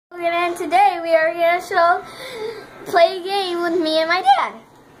and today we are going to play a game with me and my dad.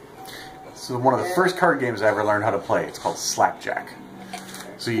 So one of the first card games I ever learned how to play. It's called Slapjack.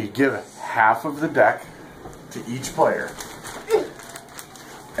 So you give half of the deck to each player.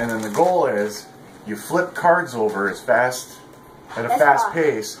 And then the goal is you flip cards over at a fast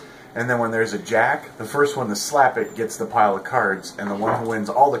pace, and then when there's a jack, the first one to slap it gets the pile of cards, and the one who wins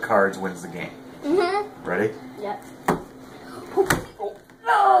all the cards wins the game. Ready? Yep.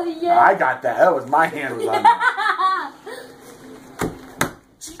 Oh, yeah. I got that. That was my hand was on that.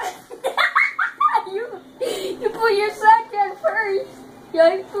 You put your slapjack first.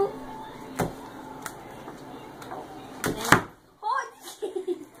 Yeah, you put...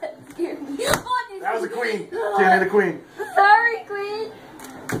 That was a queen. Can't hit a queen. Sorry, queen.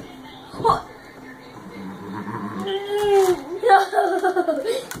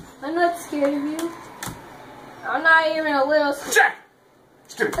 I'm not scared of you. I'm not even a little scared. Jack!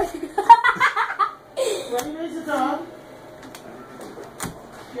 Just kidding. What is the dog?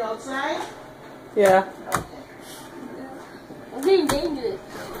 You outside? Yeah. Okay. I'm getting dangerous.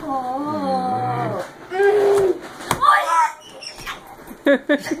 Oh. Cut.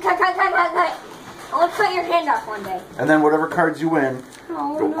 I'll cut your hand off one day. And then whatever cards you win,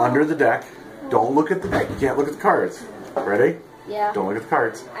 go under the deck. Don't look at the deck. You can't look at the cards. Ready? Yeah. Don't look at the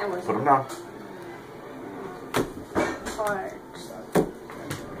cards. I will. Put them down. Cards.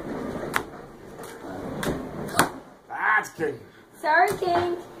 That's king. Sorry,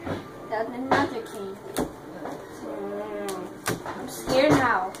 king. That's another king. I'm scared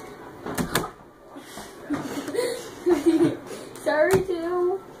now. Sorry,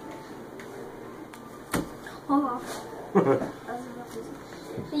 too. Oh.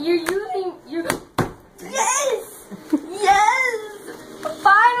 You're using your... Yes! Yes!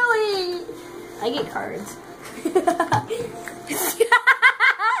 Finally! I get cards.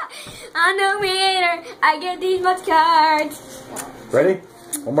 I'm the winner. I get these much cards. Ready?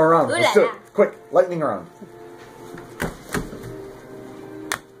 One more round. Let's do it. Quick. Lightning round.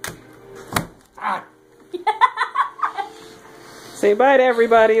 Ah. Say bye to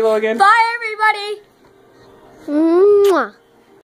everybody, Logan. Bye, everybody. Mwah.